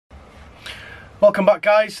Welcome back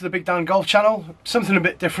guys to the Big Dan Golf channel. Something a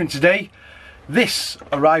bit different today. This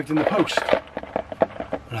arrived in the post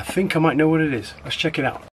and I think I might know what it is. Let's check it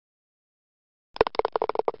out.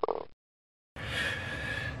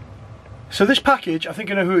 So this package, I think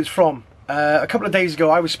I know who it's from. A couple of days ago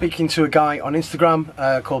I was speaking to a guy on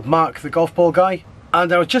Instagram called Mark the Golf Ball Guy,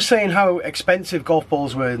 and I was just saying how expensive golf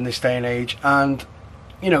balls were in this day and age, and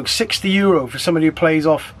you know, €60 for somebody who plays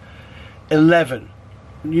off 11.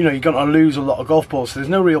 You know, you're going to lose a lot of golf balls, so there's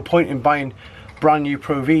no real point in buying brand new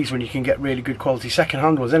Pro Vs when you can get really good quality second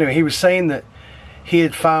hand ones. Anyway, he was saying that he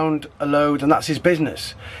had found a load, and that's his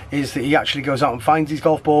business, is that he actually goes out and finds these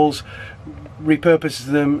golf balls,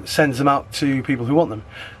 repurposes them, sends them out to people who want them.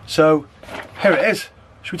 So here it is.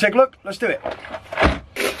 Should we take a look? Let's do it.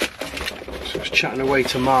 So I was chatting away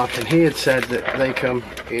to Mark, and he had said that they come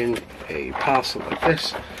in a parcel like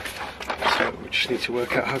this, so we just need to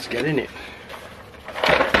work out how to get in it.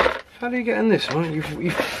 How do you get in this one? You've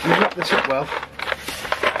wrapped this up well.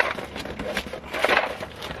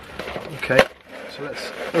 Okay, so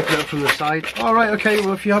let's open it up from the side. Alright, okay,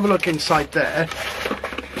 well if you have a look inside there,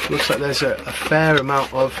 looks like there's a fair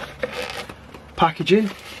amount of packaging,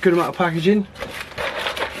 good amount of packaging.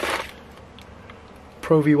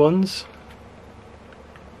 Pro V1s.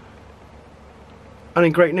 And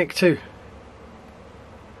in great nick too.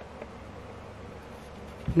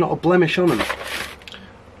 Not a blemish on them.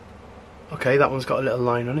 Okay, that one's got a little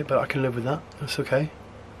line on it, but I can live with that. That's okay.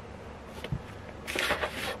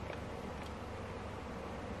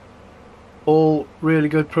 All really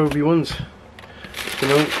good Pro V1s. You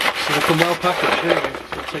know, so they come well packaged. There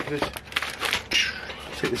we go. So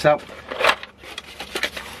take this out.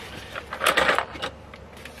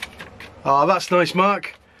 Oh, that's nice,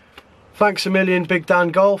 Mark. Thanks a million, Big Dan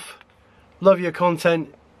Golf. Love your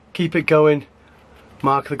content. Keep it going.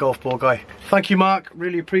 Mark the Golf Ball Guy. Thank you, Mark.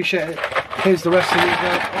 Really appreciate it. Here's the rest of these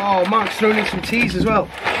guys. Oh, Mark's thrown in some teas as well.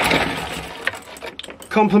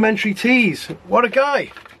 Complimentary teas. What a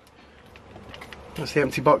guy. That's the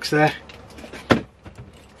empty box there.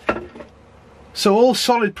 So all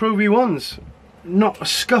solid Pro V1s. Not a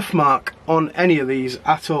scuff mark on any of these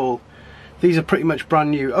at all. These are pretty much brand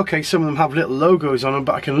new. Okay, some of them have little logos on them,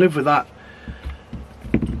 but I can live with that.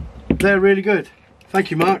 They're really good. Thank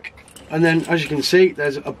you, Mark. And then, as you can see,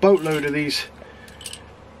 there's a boatload of these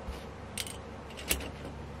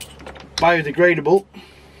biodegradable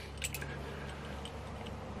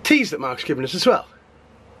teas that Mark's given us as well.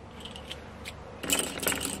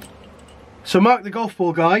 So Mark the Golf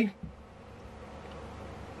Ball Guy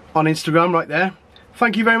on Instagram right there.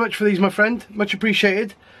 Thank you very much for these, my friend. Much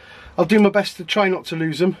appreciated. I'll do my best to try not to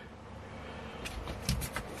lose them,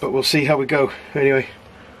 but we'll see how we go. Anyway,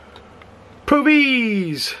 Pro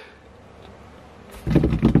Vs.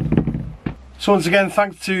 So once again,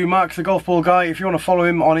 thanks to Mark the Golf Ball Guy. If you want to follow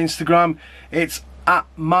him on Instagram, it's at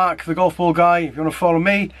Mark the Golf Ball Guy. If you want to follow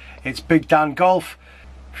me, it's Big Dan Golf.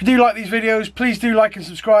 If you do like these videos, please do like and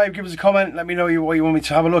subscribe. Give us a comment. Let me know what you want me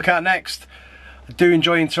to have a look at next. I do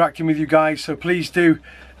enjoy interacting with you guys, so please do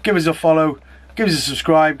give us a follow, give us a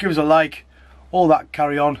subscribe, give us a like, all that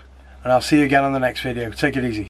carry on. And I'll see you again on the next video. Take it easy.